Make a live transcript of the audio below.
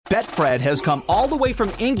Betfred has come all the way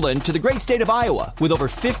from England to the great state of Iowa with over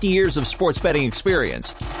 50 years of sports betting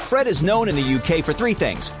experience. Fred is known in the UK for three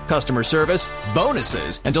things: customer service,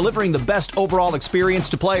 bonuses, and delivering the best overall experience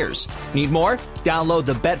to players. Need more? Download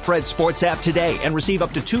the Betfred Sports app today and receive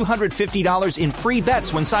up to $250 in free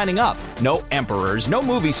bets when signing up. No emperors, no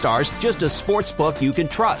movie stars, just a sports book you can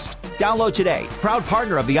trust. Download today. Proud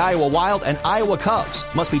partner of the Iowa Wild and Iowa Cubs.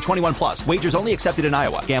 Must be 21 plus. Wagers only accepted in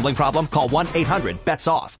Iowa. Gambling problem? Call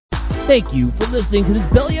 1-800-BETS-OFF. Thank you for listening to this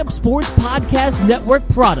Belly Up Sports Podcast Network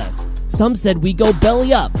product. Some said we go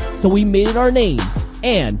belly up, so we made it our name,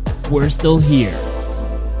 and we're still here.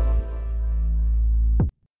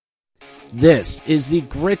 This is the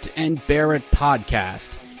Grit and Bear It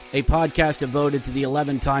Podcast, a podcast devoted to the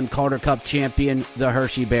 11-time Calder Cup champion, the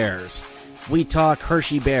Hershey Bears. We talk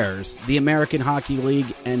Hershey Bears, the American Hockey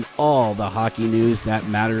League, and all the hockey news that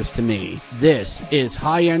matters to me. This is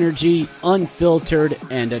high energy, unfiltered,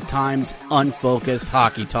 and at times unfocused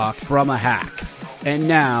hockey talk from a hack. And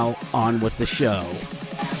now, on with the show.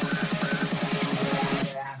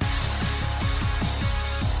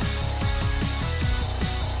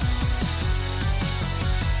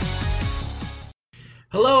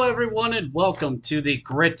 Hello, everyone, and welcome to the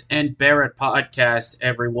Grit and Bear It Podcast,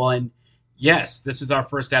 everyone. Yes, this is our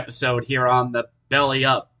first episode here on the Belly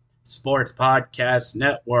Up Sports Podcast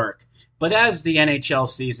Network. But as the NHL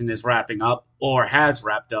season is wrapping up, or has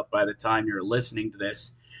wrapped up by the time you're listening to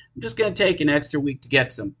this, I'm just going to take an extra week to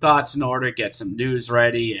get some thoughts in order, get some news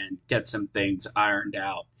ready, and get some things ironed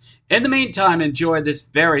out. In the meantime, enjoy this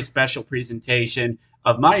very special presentation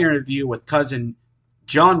of my interview with cousin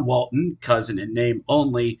John Walton, cousin in name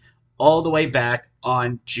only, all the way back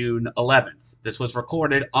on June 11th. This was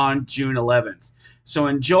recorded on June 11th. So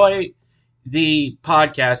enjoy the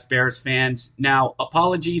podcast, Bears fans. Now,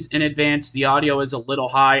 apologies in advance. The audio is a little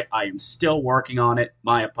high. I am still working on it.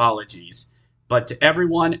 My apologies. But to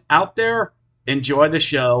everyone out there, enjoy the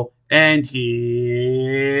show. And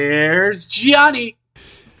here's Johnny.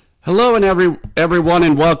 Hello, and everyone,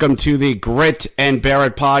 and welcome to the Grit and Bear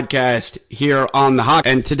It Podcast here on the Hockey.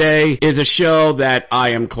 And today is a show that I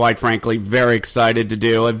am, quite frankly, very excited to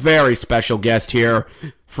do. A very special guest here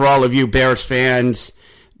for all of you Bears fans,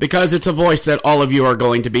 because it's a voice that all of you are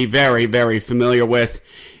going to be very, very familiar with.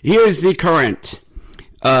 Here's the current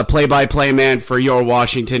play-by-play man for your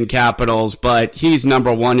Washington Capitals, but he's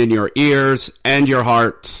number one in your ears and your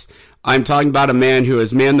hearts. I'm talking about a man who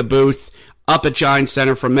has manned the booth up at Giants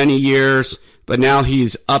Center for many years, but now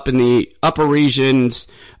he's up in the upper regions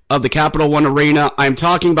of the Capital One Arena. I'm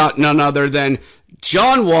talking about none other than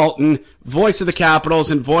John Walton, voice of the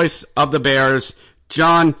Capitals and voice of the Bears.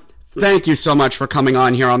 John, thank you so much for coming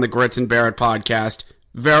on here on the Grit and Bear It Podcast.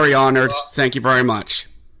 Very honored. Thank you very much.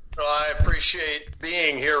 Well, I appreciate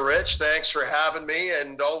being here, Rich. Thanks for having me,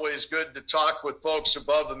 and always good to talk with folks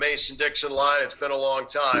above the Mason-Dixon line. It's been a long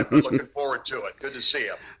time, but looking forward to it. Good to see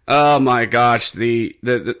you. Oh my gosh, the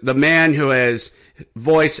man who has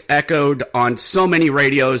voice echoed on so many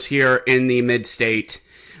radios here in the mid-state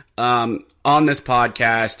on this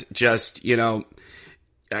podcast, just, you know,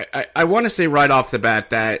 I want to say right off the bat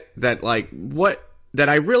that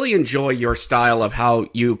I really enjoy your style of how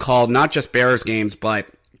you call not just Bears games, but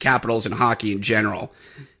Capitals and hockey in general.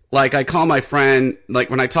 Like, I call my friend, like,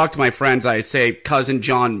 when I talk to my friends, I say cousin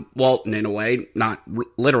John Walton in a way, not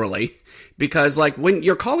literally, because, like, when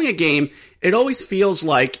you're calling a game, it always feels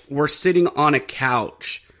like we're sitting on a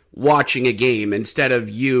couch watching a game instead of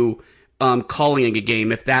you calling a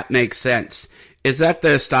game, if that makes sense. Is that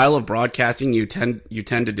the style of broadcasting you tend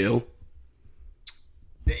to do?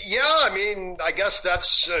 Yeah, I mean, I guess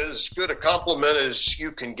that's as good a compliment as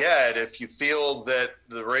you can get if you feel that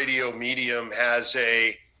the radio medium has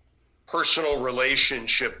a personal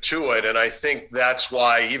relationship to it. And I think that's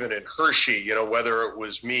why even in Hershey, you know, whether it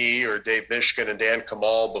was me or Dave Mishkin and Dan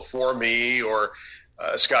Kamal before me, or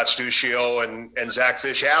Scott Stuccio and Zach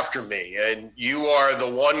Fish after me, and you are the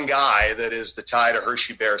one guy that is the tie to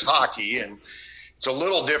Hershey Bears hockey. And it's a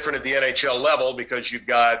little different at the NHL level because you've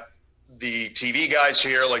got the TV guys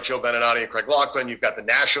here like Joe Beninati and Craig Laughlin. You've got the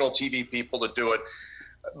national TV people that do it.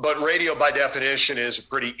 But radio, by definition, is a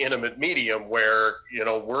pretty intimate medium where, you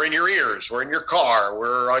know, we're in your ears, we're in your car,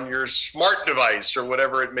 we're on your smart device or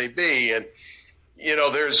whatever it may be. And, you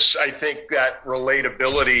know, there's, I think, that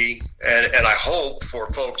relatability, and I hope for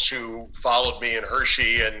folks who followed me in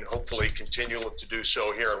Hershey and hopefully continue to do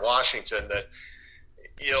so here in Washington, that,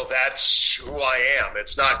 you know, that's who I am.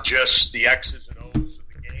 It's not just the X's and O's of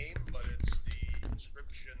the game, but it's the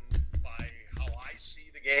description by how I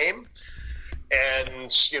see the game.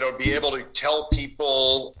 and, be able to tell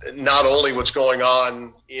people not only what's going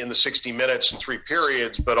on in the 60 minutes and 3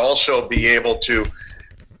 periods, but also be able to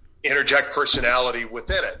interject personality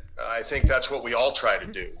within it. I think that's what we all try to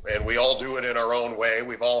do, and we all do it in our own way.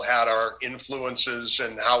 We've all had our influences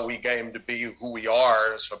and how we came to be who we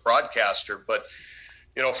are as a broadcaster. But,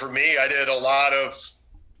 for me, I did a lot of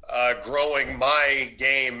growing my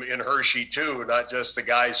game in Hershey too, not just the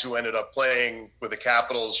guys who ended up playing with the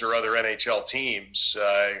Capitals or other NHL teams.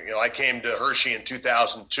 I came to Hershey in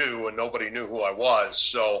 2002 and nobody knew who I was.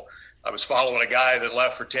 So I was following a guy that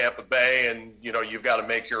left for Tampa Bay, and, you've got to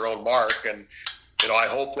make your own mark. And, I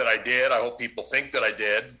hope that I did. I hope people think that I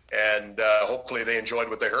did. And hopefully they enjoyed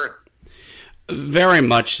what they heard. Very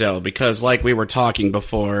much so, because like we were talking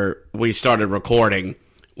before we started recording,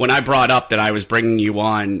 when I brought up that I was bringing you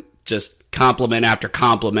on, just compliment after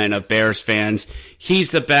compliment of Bears fans,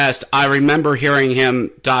 he's the best. I remember hearing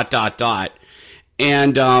him ...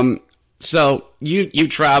 And so you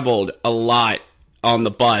traveled a lot on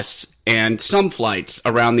the bus and some flights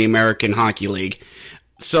around the American Hockey League.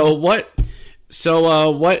 What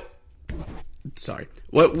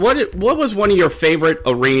was one of your favorite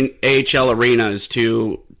AHL arenas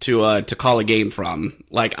to call a game from?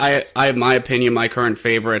 Like, I have my opinion, my current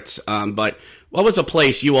favorites, but what was a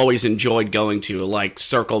place you always enjoyed going to, like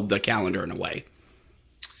circled the calendar in a way?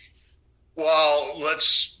 Well,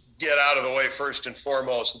 let's get out of the way first and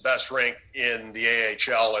foremost. The best rink in the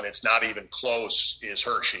AHL, and it's not even close, is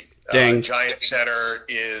Hershey. Giant Center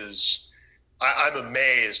is... I'm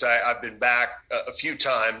amazed. I've been back a few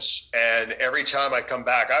times, and every time I come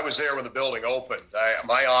back, I was there when the building opened.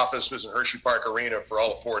 My office was in Hershey Park Arena for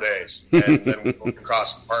all of 4 days, and then we moved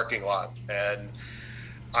across the parking lot. And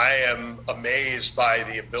I am amazed by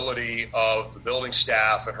the ability of the building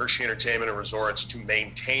staff at Hershey Entertainment and Resorts to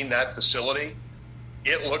maintain that facility.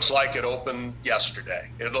 It looks like it opened yesterday.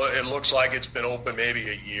 It looks like it's been open maybe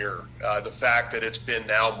a year. The fact that it's been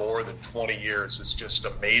now more than 20 years is just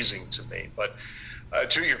amazing to me. But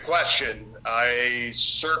to your question, I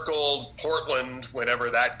circled Portland whenever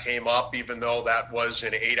that came up, even though that was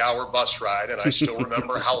an 8-hour bus ride, and I still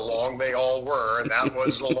remember how long they all were, and that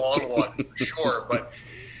was a long one for sure. But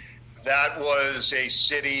that was a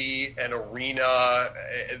city, an arena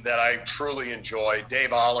that I truly enjoyed.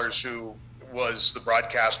 Dave Allers, who was the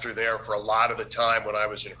broadcaster there for a lot of the time when I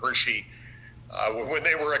was in Hershey, when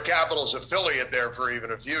they were a Capitals affiliate there for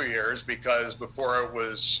even a few years, because before it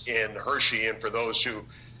was in Hershey, and for those who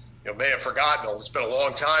may have forgotten, it's been a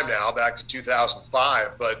long time now, back to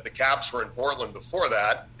 2005, but the Caps were in Portland before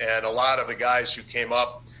that, and a lot of the guys who came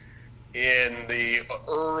up in the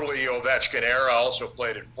early Ovechkin era also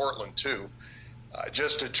played in Portland too.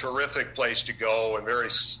 Just a terrific place to go, and very,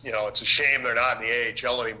 it's a shame they're not in the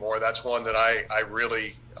AHL anymore. That's one that I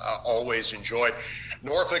really always enjoyed.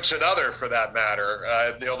 Norfolk's another, for that matter.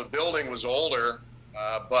 The building was older,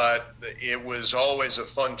 but it was always a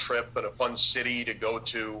fun trip and a fun city to go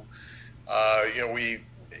to.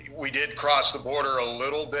 We did cross the border a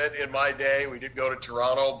little bit in my day. We did go to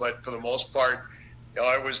Toronto, but for the most part,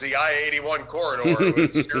 it was the I-81 corridor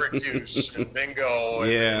with Syracuse and Mingo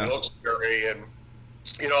and Wilkes-Barre, and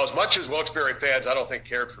as much as Wilkes-Barre fans, I don't think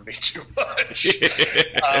cared for me too much.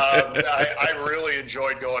 I really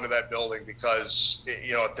enjoyed going to that building because,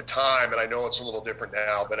 at the time, and I know it's a little different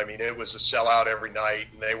now, but it was a sellout every night,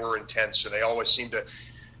 and they were intense, and they always seemed to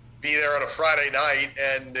be there on a Friday night,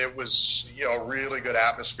 and it was, really good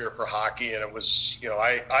atmosphere for hockey, and it was,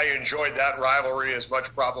 I enjoyed that rivalry as much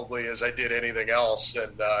probably as I did anything else,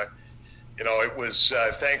 and, it was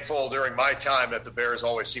thankful during my time that the Bears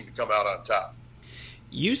always seemed to come out on top.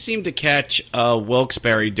 You seem to catch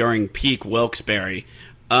Wilkes-Barre during peak Wilkes-Barre.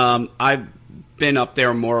 I've been up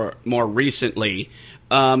there more recently.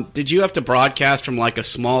 Did you have to broadcast from like a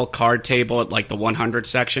small card table at like the 100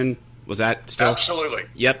 section? Was that still? Absolutely.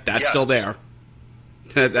 Yep, that's still there.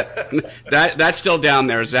 That's still down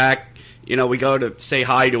there, Zach. We go to say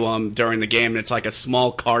hi to him during the game, and it's like a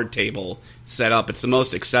small card table set up. It's the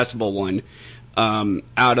most accessible one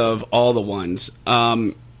out of all the ones.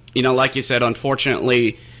 Like you said,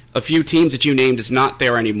 unfortunately, a few teams that you named is not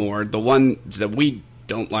there anymore. The ones that we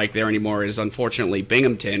don't like there anymore is, unfortunately,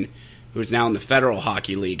 Binghamton, who's now in the Federal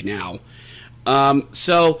Hockey League now.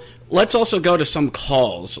 So let's also go to some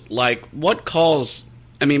calls. Like, what calls,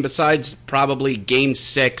 besides probably Game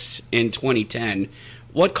 6 in 2010,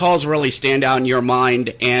 what calls really stand out in your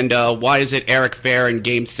mind, and why is it Eric Fair in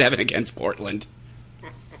Game 7 against Portland?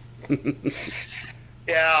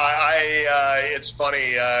 Yeah, it's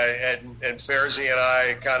funny, and Fairzy and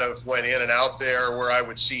I kind of went in and out there where I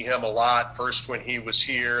would see him a lot. First when he was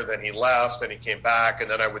here, then he left, then he came back,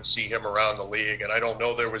 and then I would see him around the league. And I don't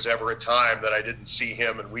know there was ever a time that I didn't see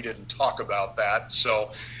him and we didn't talk about that.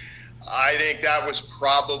 So I think that was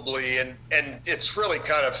probably, and it's really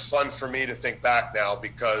kind of fun for me to think back now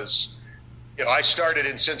because, I started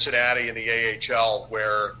in Cincinnati in the AHL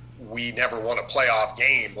where we never won a playoff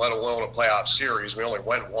game, let alone a playoff series. We only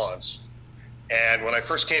went once. And when I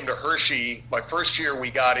first came to Hershey, my first year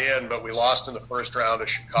we got in, but we lost in the first round to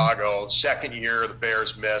Chicago. Second year, the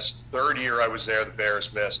Bears missed. Third year I was there, the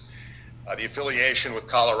Bears missed. The affiliation with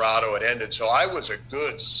Colorado had ended. So I was a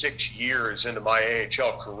good 6 years into my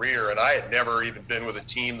AHL career, and I had never even been with a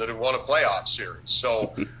team that had won a playoff series.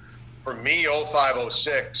 So for me,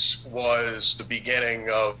 05-06 was the beginning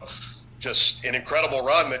of just an incredible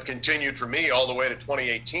run that continued for me all the way to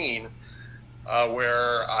 2018,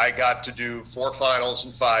 where I got to do 4 finals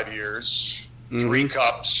in 5 years, 3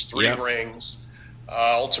 cups, 3 rings.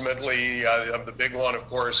 Ultimately, the big one, of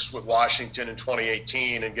course, with Washington in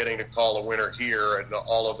 2018 and getting to call a winner here and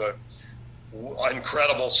all of the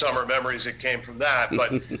incredible summer memories that came from that.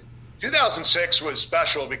 But 2006 was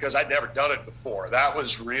special because I'd never done it before. That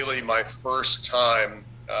was really my first time,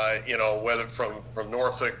 whether from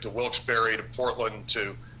Norfolk to Wilkes-Barre to Portland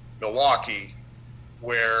to Milwaukee,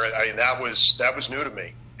 where that was new to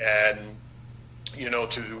me. And,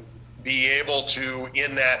 to be able to,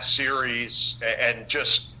 in that series, and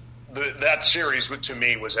just that series to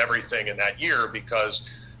me was everything in that year because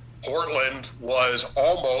Portland was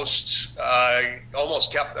almost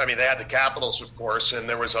kept. I mean, they had the Capitals, of course, and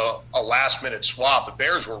there was a last-minute swap. The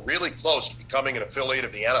Bears were really close to becoming an affiliate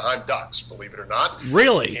of the Anaheim Ducks, believe it or not.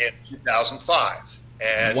 Really? In 2005.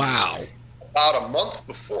 And wow. About a month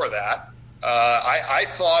before that, I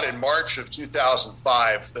thought in March of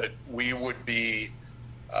 2005 that we would be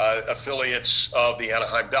affiliates of the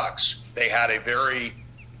Anaheim Ducks. They had a very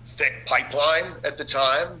thick pipeline at the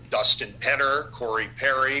time. Dustin Penner, Corey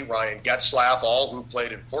Perry, Ryan Getzlaff, all who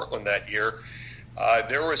played in Portland that year.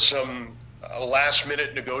 There was some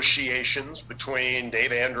last-minute negotiations between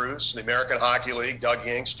Dave Andrews, the American Hockey League, Doug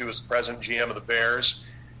Yingst, who was the present GM of the Bears,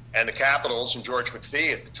 and the Capitals and George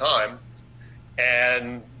McPhee at the time.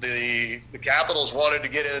 And the Capitals wanted to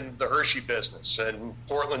get in the Hershey business, and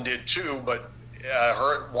Portland did too, but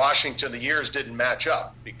Washington, the years didn't match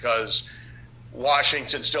up because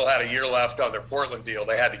Washington still had a year left on their Portland deal.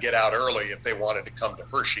 They had to get out early if they wanted to come to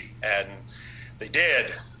Hershey, and they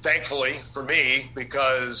did, thankfully for me,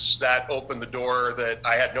 because that opened the door that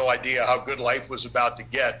I had no idea how good life was about to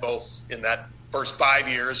get, both in that first 5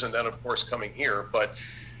 years and then, of course, coming here. But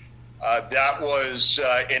that was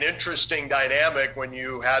an interesting dynamic when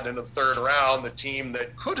you had in the third round the team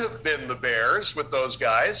that could have been the Bears with those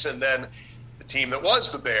guys, and then the team that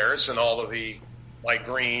was the Bears and all of the Mike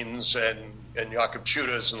Greens and Jakob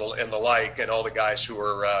Chudas and the like, and all the guys who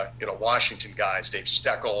were, Washington guys, Dave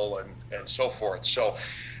Steckel and so forth. So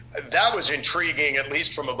that was intriguing, at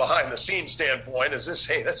least from a behind-the-scenes standpoint,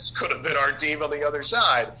 this could have been our team on the other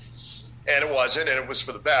side. And it wasn't, and it was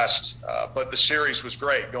for the best. But the series was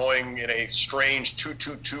great, going in a strange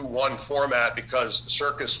 2-2-2-1 format because the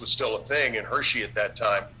circus was still a thing in Hershey at that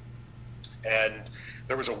time. And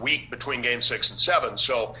there was a week between Game 6 and 7.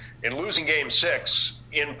 So in losing Game 6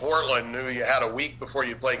 in Portland, knew you had a week before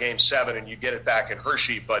you play Game 7 and you get it back in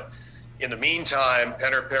Hershey. But in the meantime,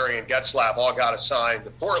 Penner, Perry, and Getzlaff all got assigned to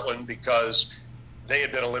Portland because they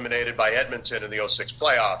had been eliminated by Edmonton in the 06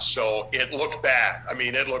 playoffs. So it looked bad. I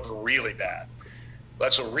mean, it looked really bad.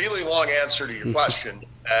 That's a really long answer to your question.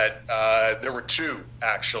 There were 2,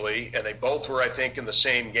 actually, and they both were, I think, in the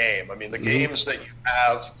same game. I mean, the games that you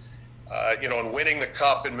have, in winning the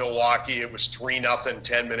Cup in Milwaukee, it was 3-0,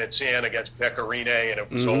 10 minutes in against Pecorine, and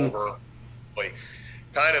it was over.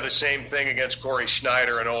 Kind of the same thing against Corey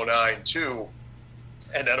Schneider in 09, too,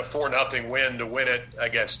 and then a 4-0 win to win it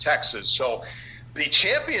against Texas. So the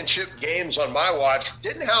championship games on my watch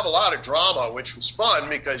didn't have a lot of drama, which was fun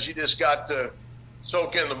because you just got to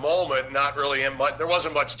soak in the moment. Not really there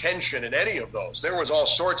wasn't much tension in any of those. There was all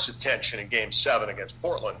sorts of tension in Game 7 against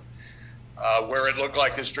Portland, where it looked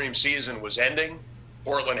like this dream season was ending.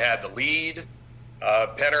 Portland had the lead.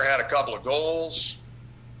 Penner had a couple of goals,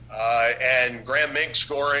 and Graham Mink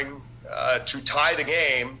scoring to tie the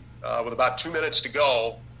game with about 2 minutes to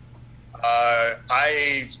go.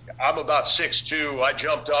 I'm about 6'2". I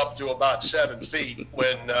jumped up to about 7 feet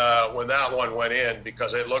when that one went in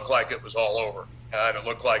because it looked like it was all over. And it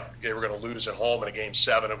looked like they were going to lose at home in a Game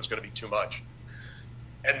 7. It was going to be too much.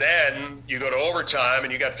 And then you go to overtime,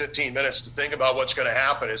 and you got 15 minutes to think about what's going to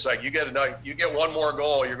happen. It's like you get one more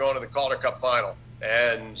goal, you're going to the Calder Cup final.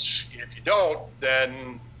 And if you don't,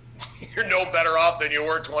 then you're no better off than you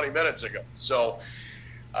were 20 minutes ago. So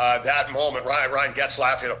that moment, Ryan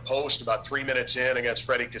Getzlaff hit a post about 3 minutes in against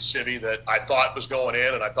Freddie Kasivi that I thought was going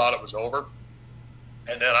in, and I thought it was over.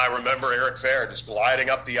 And then I remember Eric Fair just gliding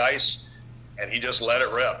up the ice, and he just let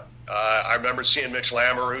it rip. I remember seeing Mitch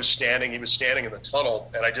Lamoureux standing. He was standing in the tunnel,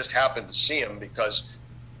 and I just happened to see him because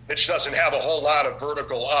Mitch doesn't have a whole lot of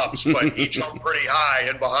vertical ups, but he jumped pretty high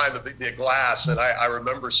in behind the glass. And I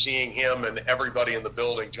remember seeing him and everybody in the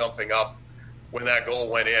building jumping up when that goal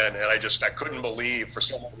went in. And I couldn't believe, for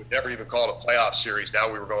someone who never even called a playoff series,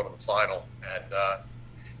 now we were going to the final. And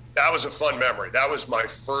that was a fun memory. That was my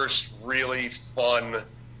first really fun,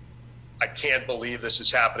 I can't believe this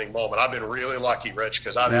is happening moment. I've been really lucky, Rich,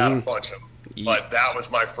 because I've had a bunch of them. But that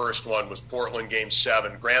was my first one, was Portland Game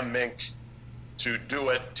 7. Graham Mink to do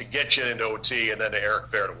it, to get you into OT, and then to Eric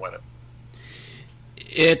Fair to win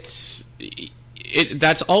it.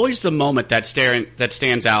 That's always the moment that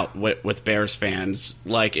stands out with Bears fans.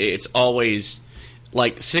 Like, it's always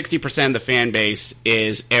like 60% of the fan base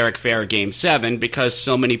is Eric Fair Game 7 because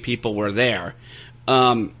so many people were there.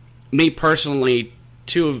 Me personally,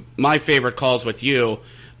 two of my favorite calls with you.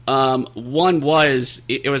 One was,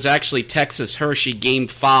 it was actually Texas Hershey Game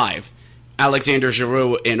 5, Alexander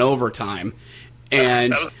Giroux in overtime.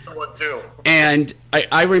 And that was a good one too. And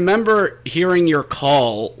I remember hearing your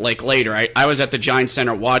call like later. I was at the Giants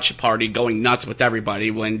Center watch party going nuts with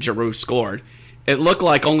everybody when Giroux scored. It looked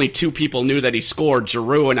like only two people knew that he scored,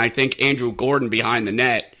 Giroux and I think Andrew Gordon behind the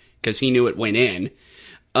net, because he knew it went in.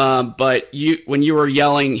 But when you were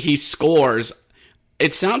yelling, he scores,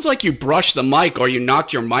 it sounds like you brushed the mic or you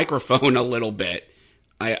knocked your microphone a little bit.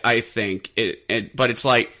 I think but it's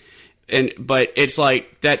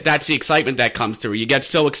like that's the excitement that comes through. You get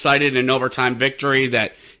so excited in an overtime victory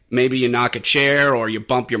that maybe you knock a chair or you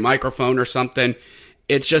bump your microphone or something.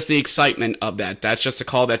 It's just the excitement of that. That's just a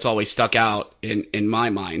call that's always stuck out in my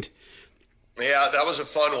mind. Yeah, that was a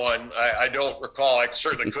fun one. I don't recall. It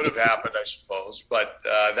certainly could have happened, I suppose. But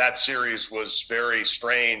that series was very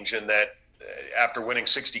strange in that after winning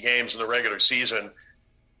 60 games in the regular season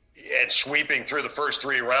and sweeping through the first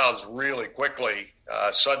 3 rounds really quickly,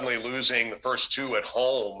 suddenly losing the first 2 at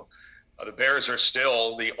home, the Bears are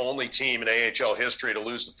still the only team in AHL history to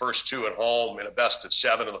lose the first 2 at home in a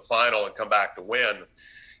best-of-7 in the final and come back to win.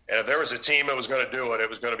 And if there was a team that was going to do it, it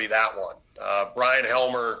was going to be that one. Brian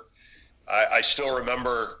Helmer, I still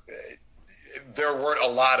remember there weren't a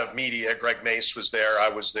lot of media. Greg Mace was there. I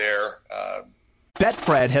was there.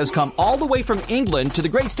 Betfred has come all the way from England to the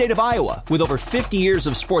great state of Iowa with over 50 years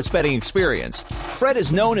of sports betting experience. Fred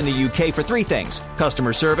is known in the UK for 3 things: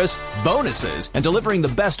 customer service, bonuses, and delivering the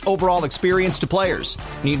best overall experience to players.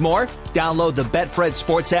 Need more? Download the Betfred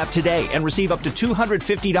Sports app today and receive up to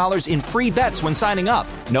 $250 in free bets when signing up.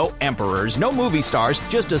 No emperors, no movie stars,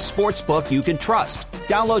 just a sports book you can trust.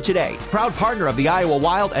 Download today. Proud partner of the Iowa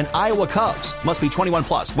Wild and Iowa Cubs. Must be 21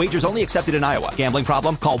 plus. Wagers only accepted in Iowa. Gambling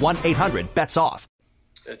problem? Call 1-800-BETS-OFF.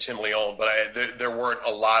 Tim Leone, but there weren't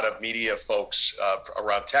a lot of media folks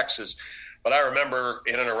around Texas. But I remember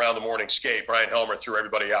in and around the morning skate, Brian Helmer threw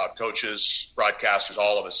everybody out, coaches, broadcasters,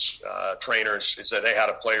 all of us, trainers. He said they had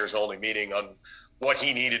a players-only meeting on what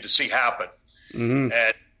he needed to see happen. Mm-hmm. And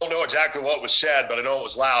I don't know exactly what was said, but I know it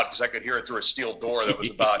was loud because I could hear it through a steel door that was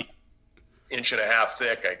about 1.5 inches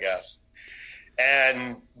thick, I guess.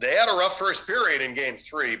 And they had a rough first period in Game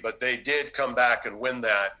 3, but they did come back and win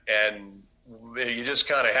that. And you just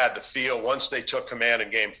kind of had to feel once they took command in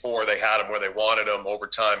Game 4, they had them where they wanted them.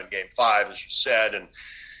 Overtime in Game 5, as you said, and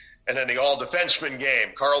then the all-defenseman game.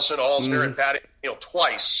 Carlson, Alsner, and Patty Neal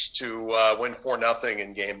twice to win 4-0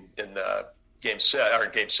 in Game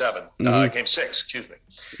 7, Game 6, excuse me.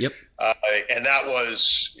 Yep. And that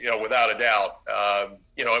was, without a doubt,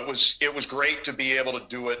 it was great to be able to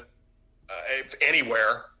do it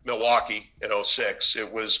anywhere. Milwaukee in 06.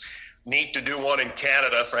 It was neat to do one in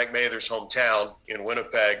Canada, Frank Mather's hometown, in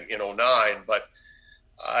Winnipeg in 09. But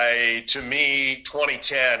to me,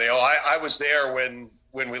 2010, I was there when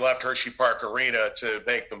we left Hershey Park Arena to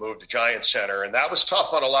make the move to Giants Center. And that was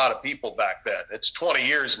tough on a lot of people back then. It's 20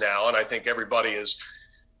 years now, and I think everybody has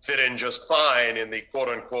fit in just fine in the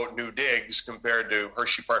quote-unquote new digs compared to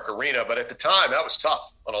Hershey Park Arena. But at the time, that was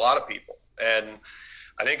tough on a lot of people. And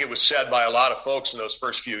I think it was said by a lot of folks in those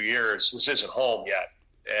first few years, this isn't home yet.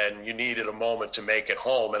 And you needed a moment to make it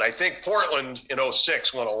home. And I think Portland in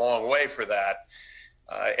 06 went a long way for that.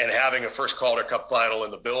 And having a first Calder Cup final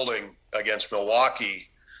in the building against Milwaukee.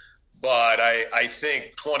 But I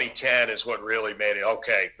think 2010 is what really made it,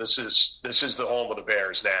 okay, this is the home of the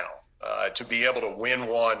Bears now. To be able to win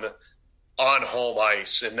one on home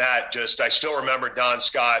ice. And that I still remember Don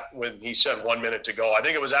Scott when he said 1 minute to go. I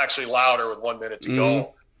think it was actually louder with 1 minute to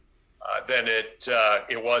go than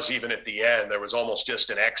it was even at the end. There was almost just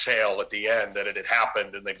an exhale at the end that it had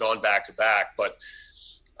happened and they'd gone back to back. But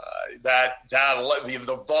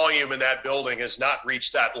the volume in that building has not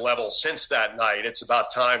reached that level since that night. It's about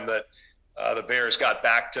time that the Bears got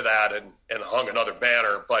back to that and hung another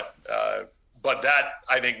banner. But that,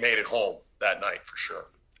 I think, made it home that night for sure.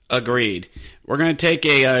 Agreed. We're going to take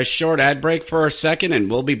a short ad break for a second,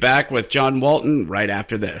 and we'll be back with John Walton right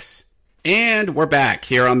after this. And we're back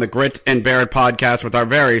here on the Grit and Bear It podcast with our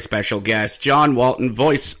very special guest, John Walton,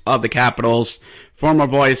 voice of the Capitals, former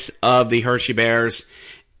voice of the Hershey Bears.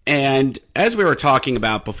 And as we were talking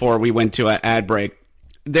about before we went to an ad break,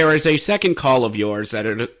 there is a second call of yours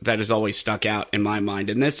that has always stuck out in my mind.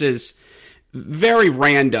 And this is very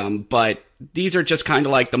random, but these are just kind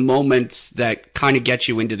of like the moments that kind of get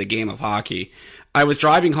you into the game of hockey. I was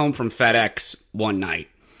driving home from FedEx one night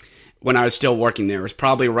when I was still working there. It was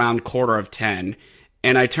probably around 9:45,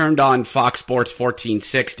 and I turned on Fox Sports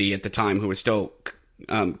 1460 at the time, who was still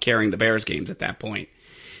carrying the Bears games at that point.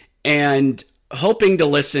 And hoping to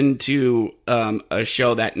listen to a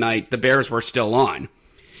show that night, the Bears were still on.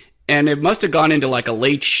 And it must have gone into like a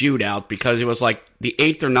late shootout because it was like the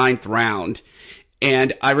 8th or 9th round.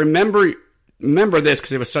 And I remember this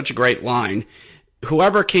because it was such a great line.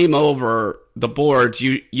 Whoever came over the boards,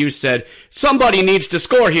 you said, somebody needs to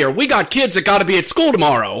score here. We got kids that got to be at school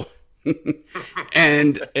tomorrow.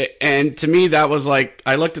 and to me, that was like,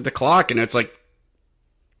 I looked at the clock and it's like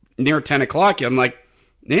near 10 o'clock. I'm like,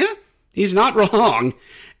 yeah, he's not wrong.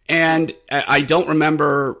 And I don't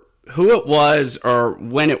remember who it was or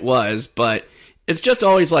when it was, but it's just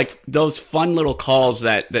always like those fun little calls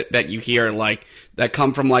that you hear, like that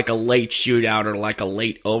come from like a late shootout or like a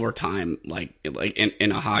late overtime, like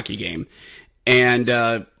in a hockey game. And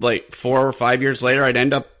like 4 or 5 years later, I'd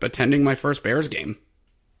end up attending my first Bears game.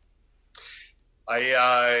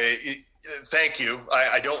 Thank you.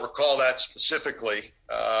 I don't recall that specifically.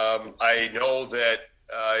 I know that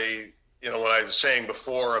when I was saying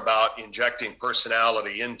before about injecting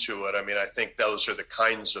personality into it, I mean, I think those are the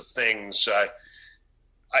kinds of things.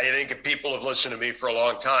 I think if people have listened to me for a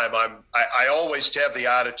long time, I always have the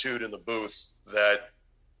attitude in the booth that,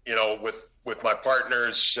 with my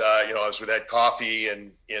partners, I was with Ed Coffey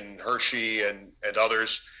and in Hershey and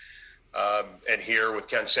others, and here with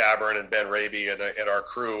Ken Sabrin and Ben Raby and our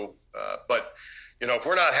crew. But if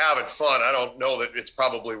we're not having fun, I don't know that it's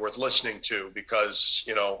probably worth listening to, because,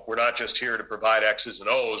 we're not just here to provide X's and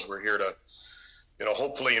O's. We're here to,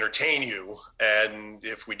 hopefully entertain you. And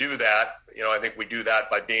if we do that, I think we do that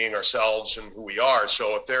by being ourselves and who we are.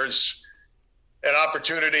 So if there's an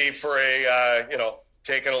opportunity for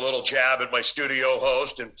taking a little jab at my studio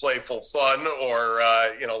host and playful fun, or,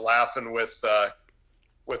 laughing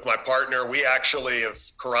with my partner, we actually have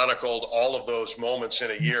chronicled all of those moments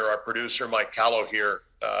in a year. Our producer, Mike Callow here,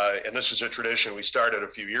 and this is a tradition we started a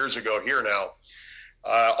few years ago here now,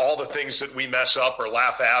 all the things that we mess up or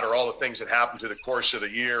laugh at, or all the things that happen through the course of the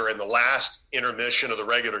year, and the last intermission of the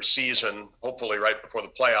regular season, hopefully right before the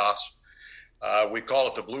playoffs, we call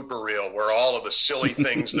it the blooper reel, where all of the silly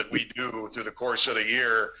things that we do through the course of the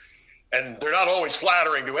year, and they're not always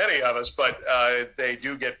flattering to any of us, but they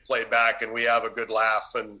do get played back, and we have a good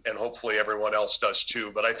laugh, and hopefully everyone else does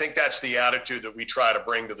too. But I think that's the attitude that we try to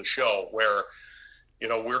bring to the show, where,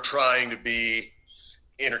 we're trying to be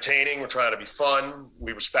entertaining, we're trying to be fun,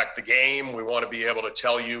 we respect the game, we want to be able to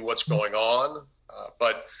tell you what's going on.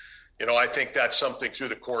 But I think that's something through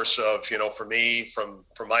the course of, for me, from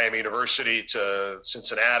Miami University to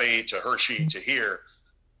Cincinnati to Hershey to here,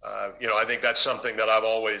 I think that's something that I've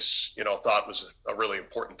always, thought was a really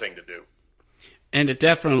important thing to do. And it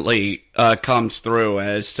definitely comes through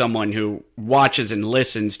as someone who watches and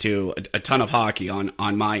listens to a ton of hockey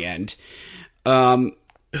on my end.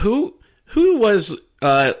 Who was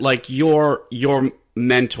like your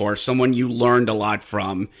mentor, someone you learned a lot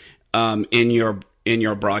from in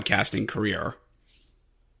your broadcasting career?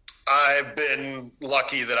 I've been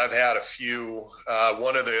lucky that I've had a few.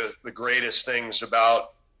 One of the greatest things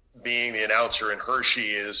about being the announcer in Hershey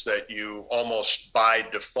is that you almost by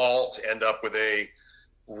default end up with a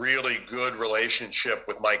really good relationship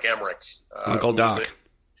with Mike Emmerich. Uncle Doc.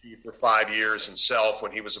 For 5 years himself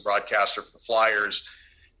when he was a broadcaster for the Flyers,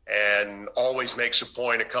 and always makes a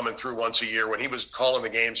point of coming through once a year. When he was calling the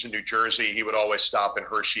games in New Jersey, he would always stop in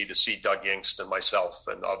Hershey to see Doug Yingst and myself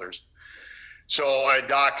and others. So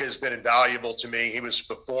Doc has been invaluable to me. He was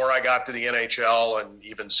before I got to the NHL, and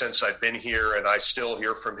even since I've been here, and I still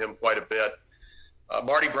hear from him quite a bit.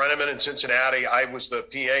 Marty Brenneman in Cincinnati, I was the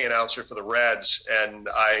PA announcer for the Reds, and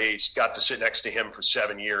I got to sit next to him for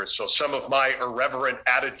 7 years. So some of my irreverent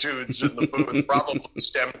attitudes in the booth probably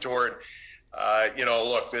stem toward,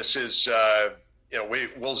 look, this is,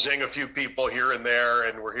 we'll zing a few people here and there,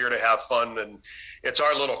 and we're here to have fun, and it's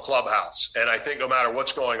our little clubhouse. And I think no matter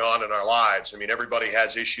what's going on in our lives, I mean, everybody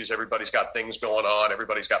has issues, everybody's got things going on,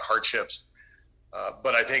 everybody's got hardships.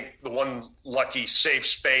 But I think the one lucky safe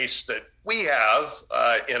space that we have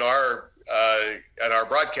in our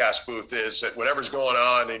broadcast booth is that whatever's going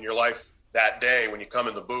on in your life that day, when you come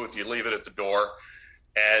in the booth, you leave it at the door,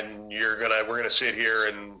 and we're gonna sit here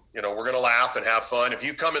and we're gonna laugh and have fun. If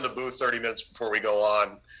you come in the booth 30 minutes before we go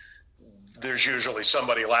on, there's usually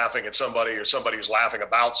somebody laughing at somebody or somebody who's laughing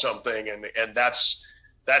about something, and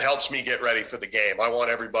that helps me get ready for the game. I want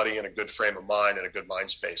everybody in a good frame of mind and a good mind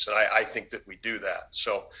space, and I think that we do that.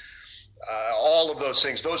 So all of those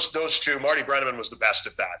things, those two, Marty Brenneman was the best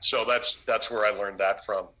at that. So that's where I learned that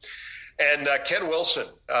from. And Ken Wilson,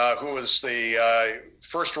 who was the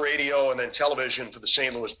first radio and then television for the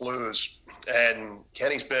St. Louis Blues. And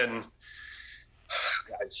Kenny's been,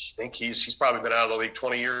 I think he's probably been out of the league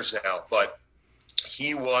 20 years now, but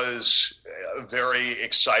he was very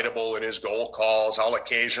excitable in his goal calls. I'll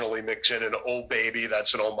occasionally mix in an "Oh Baby."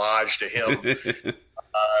 That's an homage to him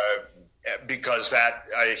because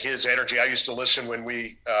his energy. I used to listen when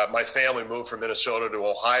my family moved from Minnesota to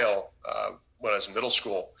Ohio when I was in middle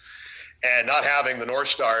school, and not having the North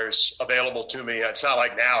Stars available to me. It's not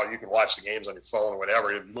like now you can watch the games on your phone or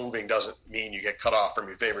whatever. Moving doesn't mean you get cut off from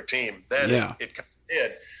your favorite team. Then it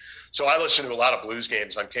did. So I listened to a lot of Blues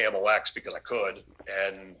games on KMOX because I could,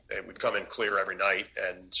 and it would come in clear every night.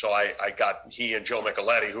 And so I got he and Joe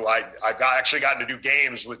Micheletti, who I've actually gotten to do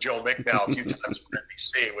games with Joe Mick now a few times for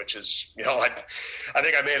NBC, which is, I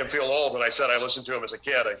think I made him feel old when I said I listened to him as a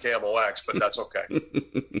kid on KMOX, but that's okay.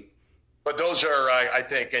 But those are, I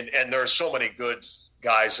think, and there are so many good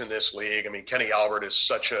guys in this league. I mean, Kenny Albert is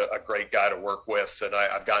such a great guy to work with, and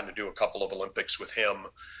I've gotten to do a couple of Olympics with him.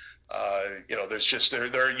 There's just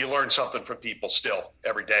you learn something from people still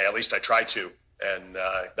every day. At least I try to, and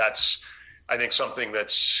that's I think something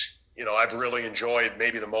that's I've really enjoyed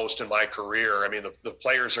maybe the most in my career. I mean, the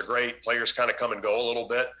players are great. Players kind of come and go a little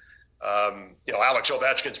bit. Alex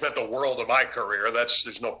Ovechkin's meant the world in my career.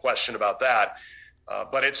 There's no question about that.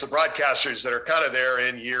 But it's the broadcasters that are kind of there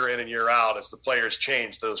in and year out. As the players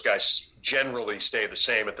change, those guys generally stay the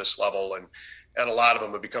same at this level, and a lot of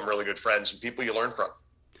them have become really good friends and people you learn from.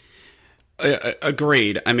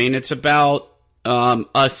 Agreed. I mean, it's about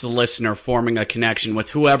us, the listener, forming a connection with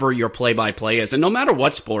whoever your play-by-play is, and no matter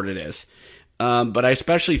what sport it is. But I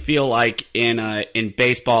especially feel like in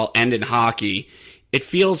baseball and in hockey, it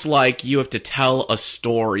feels like you have to tell a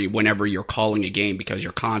story whenever you're calling a game because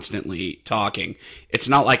you're constantly talking. It's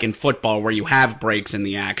not like in football where you have breaks in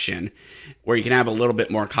the action, where you can have a little bit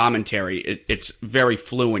more commentary. It's very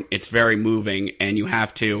fluent, it's very moving, and you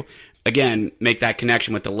have to, again, make that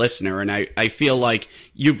connection with the listener. And I feel like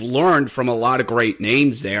you've learned from a lot of great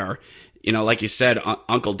names there. Like you said,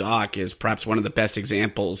 Uncle Doc is perhaps one of the best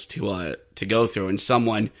examples to go through, and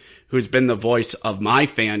someone who's been the voice of my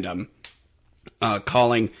fandom,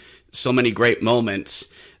 calling so many great moments.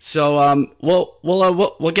 So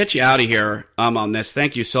we'll get you out of here on this.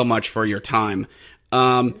 Thank you so much for your time.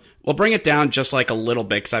 We'll bring it down just like a little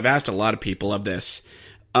bit because I've asked a lot of people of this.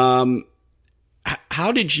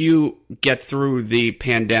 How did you get through the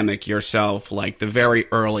pandemic yourself, like the very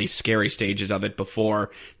early scary stages of it before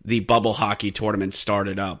the bubble hockey tournament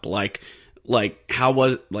started up?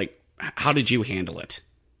 How did you handle it?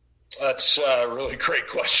 That's a really great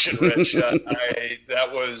question, Rich.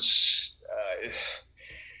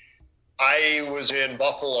 I was in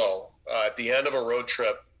Buffalo at the end of a road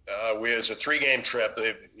trip. It was a 3-game trip.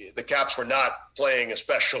 The Caps were not playing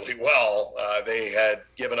especially well. They had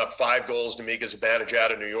given up 5 goals to Mika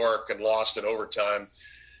Zibanejad in New York and lost in overtime.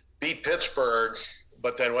 Beat Pittsburgh,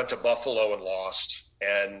 but then went to Buffalo and lost.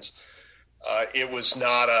 And it was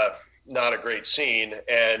not a great scene.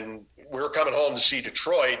 And we were coming home to see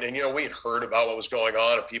Detroit, and we had heard about what was going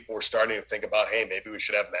on, and people were starting to think about, hey, maybe we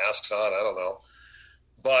should have masks on. I don't know.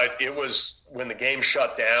 But it was when the game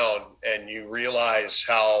shut down and you realize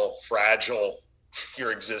how fragile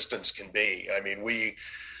your existence can be. I mean,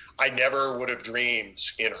 I never would have dreamed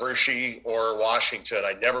in Hershey or Washington,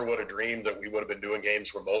 I never would have dreamed that we would have been doing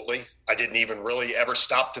games remotely. I didn't even really ever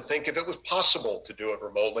stop to think if it was possible to do it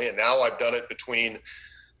remotely. And now I've done it between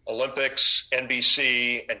Olympics,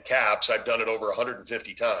 NBC, and Caps. I've done it over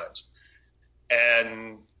 150 times.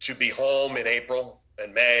 And to be home in April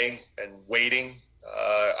and May and waiting,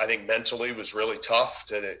 I think mentally was really tough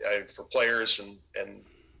for players and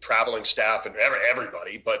traveling staff and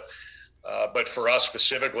everybody. But for us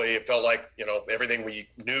specifically, it felt like, everything we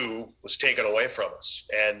knew was taken away from us.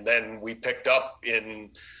 And then we picked up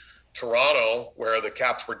in Toronto where the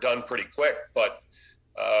Caps were done pretty quick. But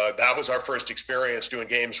that was our first experience doing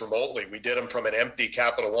games remotely. We did them from an empty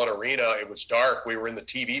Capital One arena. It was dark. We were in the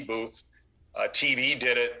TV booth. TV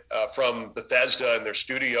did it from Bethesda in their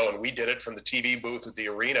studio, and we did it from the TV booth at the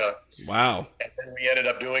arena. Wow. And then we ended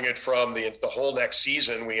up doing it from the whole next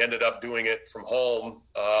season. We ended up doing it from home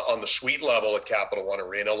on the suite level at Capital One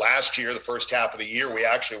Arena. Last year, the first half of the year, we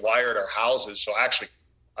actually wired our houses. So actually,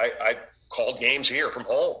 I called games here from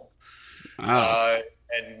home. Wow.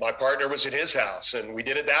 And my partner was at his house, and we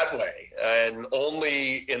did it that way. And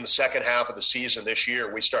only in the second half of the season this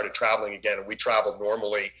year, we started traveling again, and we traveled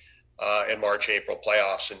normally in March, April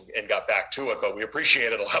playoffs and got back to it. But we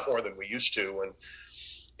appreciate it a lot more than we used to. And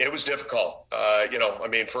it was difficult.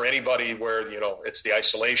 For anybody where, it's the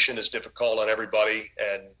isolation is difficult on everybody.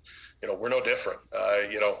 And, we're no different.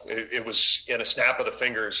 It was in a snap of the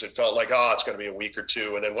fingers. It felt like, it's going to be a week or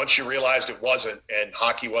two. And then once you realized it wasn't, and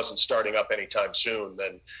hockey wasn't starting up anytime soon,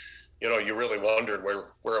 then, you really wondered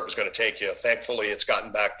where it was going to take you. Thankfully, it's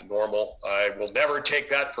gotten back to normal. I will never take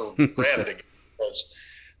that for granted again,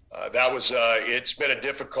 because it's been a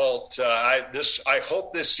difficult, I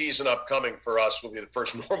hope this season upcoming for us will be the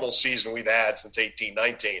first normal season we've had since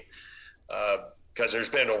 18-19. Because there's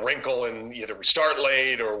been a wrinkle in either we start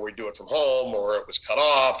late or we do it from home or it was cut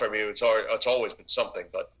off. I mean, it's always been something,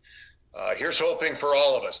 but here's hoping for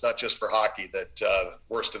all of us, not just for hockey, that the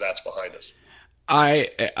worst of that's behind us.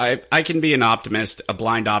 I can be an optimist, a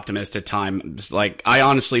blind optimist at times. Like, I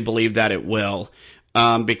honestly believe that it will.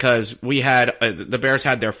 Because we had the Bears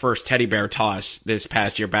had their first teddy bear toss this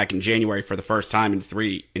past year back in January for the first time in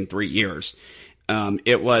three years.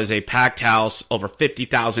 It was a packed house. Over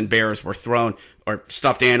 50,000 bears were thrown, or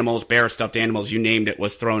stuffed animals, bear stuffed animals, you named it,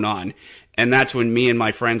 was thrown on. And that's when me and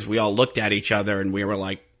my friends, we all looked at each other and we were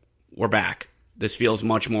like, we're back. This feels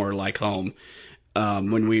much more like home.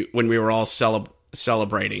 When we were all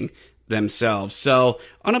celebrating themselves. So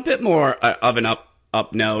on a bit more of an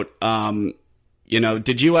up note,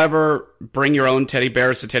 did you ever bring your own teddy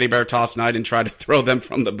bears to teddy bear toss night and try to throw them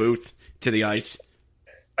from the booth to the ice?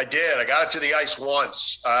 I did. I got it to the ice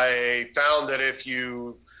once. I found that if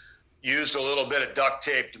you used a little bit of duct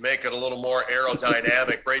tape to make it a little more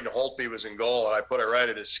aerodynamic, Braden Holtby was in goal, and I put it right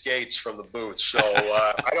at his skates from the booth. So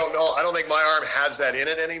I don't know. I don't think my arm has that in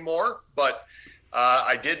it anymore, but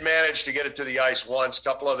I did manage to get it to the ice once. A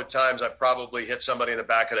couple other times I probably hit somebody in the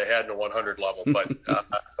back of the head in a 100 level, but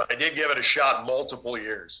I did give it a shot multiple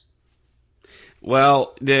years.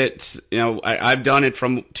 Well, I've done it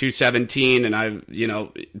from 217, and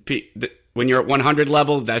when you're at 100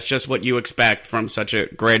 level, that's just what you expect from such a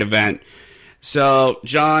great event. So,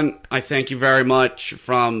 John, I thank you very much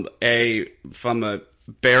from a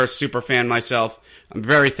Bears super fan myself. I'm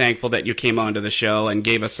very thankful that you came onto the show and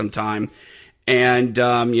gave us some time. And,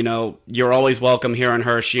 you're always welcome here in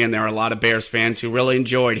Hershey, and there are a lot of Bears fans who really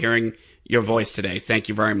enjoyed hearing your voice today. Thank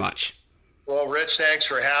you very much. Well, Rich, thanks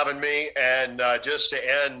for having me. And just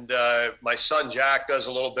to end, my son Jack does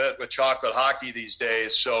a little bit with chocolate hockey these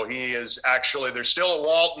days. So he is actually, there's still a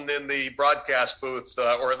Walton in the broadcast booth,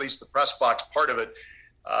 or at least the press box part of it,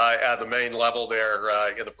 at the main level there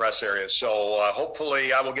in the press area. So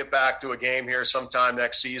hopefully I will get back to a game here sometime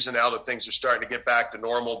next season now that things are starting to get back to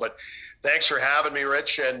normal. But thanks for having me,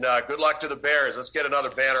 Rich, and good luck to the Bears. Let's get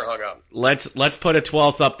another banner hung up. Let's put a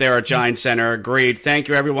 12th up there at Giant Center. Agreed. Thank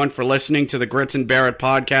you, everyone, for listening to the Grits and Barrett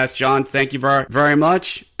podcast. John, thank you very, very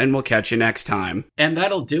much, and we'll catch you next time. And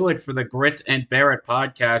that'll do it for the Grit and Barrett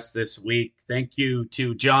podcast this week. Thank you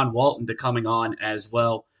to John Walton for coming on as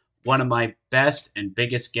well. One of my best and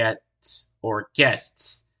biggest guests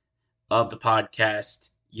of the podcast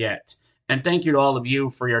yet. And thank you to all of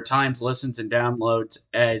you for your times, listens, and downloads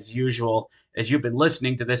as usual, as you've been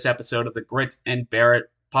listening to this episode of the Grit and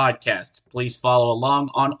Barrett podcast. Please follow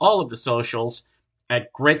along on all of the socials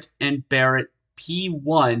at Grit and Barrett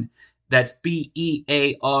P1. That's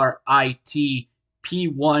BEARIT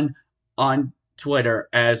P1 on Twitter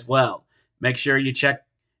as well. Make sure you check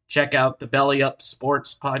out the Belly Up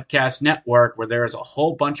Sports Podcast Network, where there is a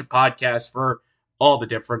whole bunch of podcasts for all the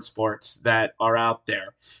different sports that are out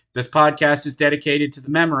there. This podcast is dedicated to the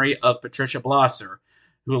memory of Patricia Blosser,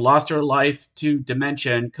 who lost her life to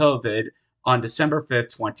dementia and COVID on December 5th,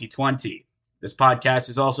 2020. This podcast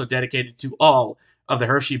is also dedicated to all of the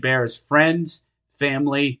Hershey Bears friends,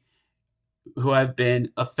 family who have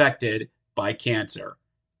been affected by cancer.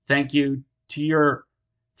 Thank you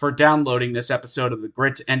for downloading this episode of the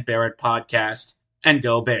Grit and Barrett podcast, and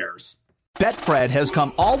go Bears. Betfred has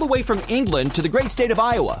come all the way from England to the great state of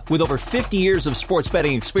Iowa with over 50 years of sports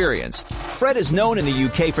betting experience. Fred is known in the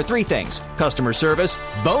UK for three things: customer service,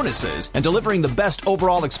 bonuses, and delivering the best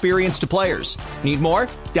overall experience to players. Need more?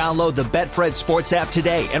 Download the Betfred Sports app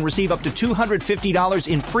today and receive up to $250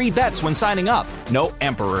 in free bets when signing up. No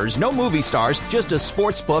emperors, no movie stars, just a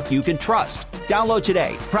sports book you can trust. Download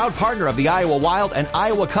today. Proud partner of the Iowa Wild and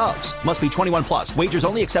Iowa Cubs. Must be 21 plus. Wagers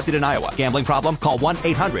only accepted in Iowa. Gambling problem? Call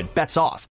 1-800-BETS-OFF.